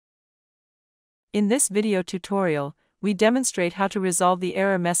In this video tutorial, we demonstrate how to resolve the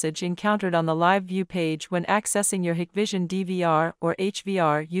error message encountered on the live view page when accessing your Hikvision DVR or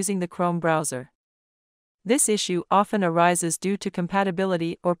HVR using the Chrome browser. This issue often arises due to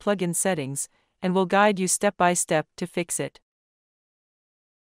compatibility or plugin settings, and will guide you step by step to fix it.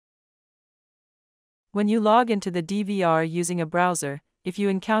 When you log into the DVR using a browser, if you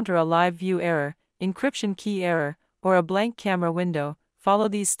encounter a live view error, encryption key error, or a blank camera window, follow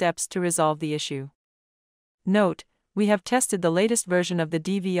these steps to resolve the issue. Note, we have tested the latest version of the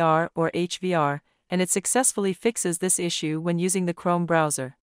DVR or HVR, and it successfully fixes this issue when using the Chrome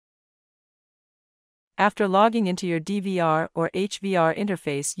browser. After logging into your DVR or HVR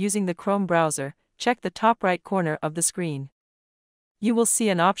interface using the Chrome browser, check the top right corner of the screen. You will see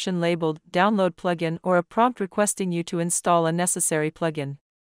an option labeled Download Plugin or a prompt requesting you to install a necessary plugin.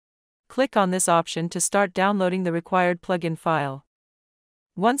 Click on this option to start downloading the required plugin file.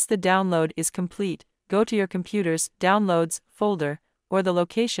 Once the download is complete, go to your computer's Downloads folder, or the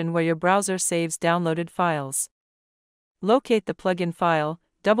location where your browser saves downloaded files. Locate the plugin file,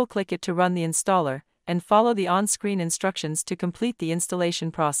 double-click it to run the installer, and follow the on-screen instructions to complete the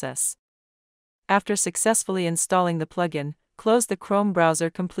installation process. After successfully installing the plugin, close the Chrome browser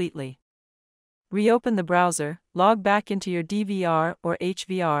completely. Reopen the browser, log back into your DVR or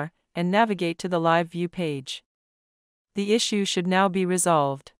HVR, and navigate to the live view page. The issue should now be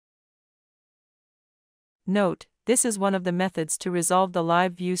resolved. Note, this is one of the methods to resolve the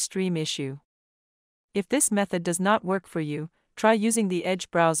live view stream issue. If this method does not work for you, try using the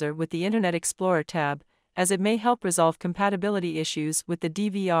Edge browser with the Internet Explorer tab, as it may help resolve compatibility issues with the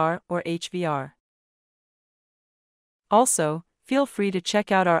DVR or HVR. Also, feel free to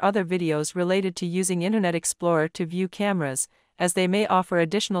check out our other videos related to using Internet Explorer to view cameras, as they may offer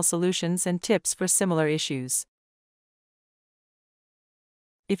additional solutions and tips for similar issues.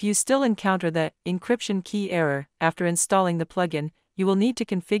 If you still encounter the encryption key error after installing the plugin, you will need to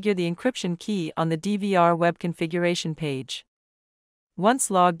configure the encryption key on the DVR web configuration page. Once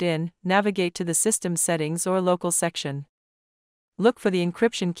logged in, navigate to the System Settings or Local section. Look for the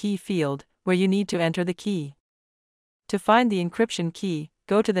encryption key field, where you need to enter the key. To find the encryption key,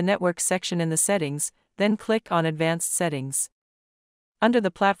 go to the Network section in the Settings, then click on Advanced Settings. Under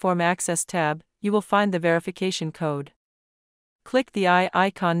the Platform Access tab, you will find the verification code. Click the eye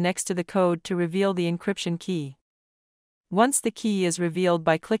icon next to the code to reveal the encryption key. Once the key is revealed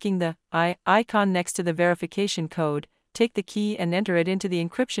by clicking the eye icon next to the verification code, take the key and enter it into the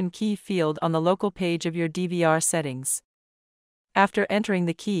encryption key field on the local page of your DVR settings. After entering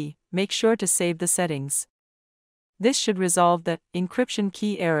the key, make sure to save the settings. This should resolve the encryption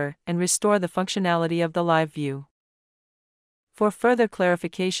key error and restore the functionality of the live view. For further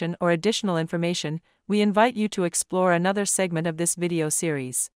clarification or additional information, we invite you to explore another segment of this video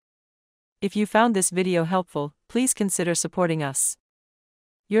series. If you found this video helpful, please consider supporting us.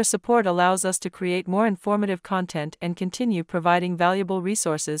 Your support allows us to create more informative content and continue providing valuable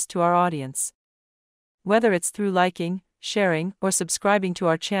resources to our audience. Whether it's through liking, sharing, or subscribing to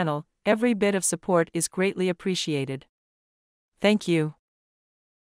our channel, every bit of support is greatly appreciated. Thank you.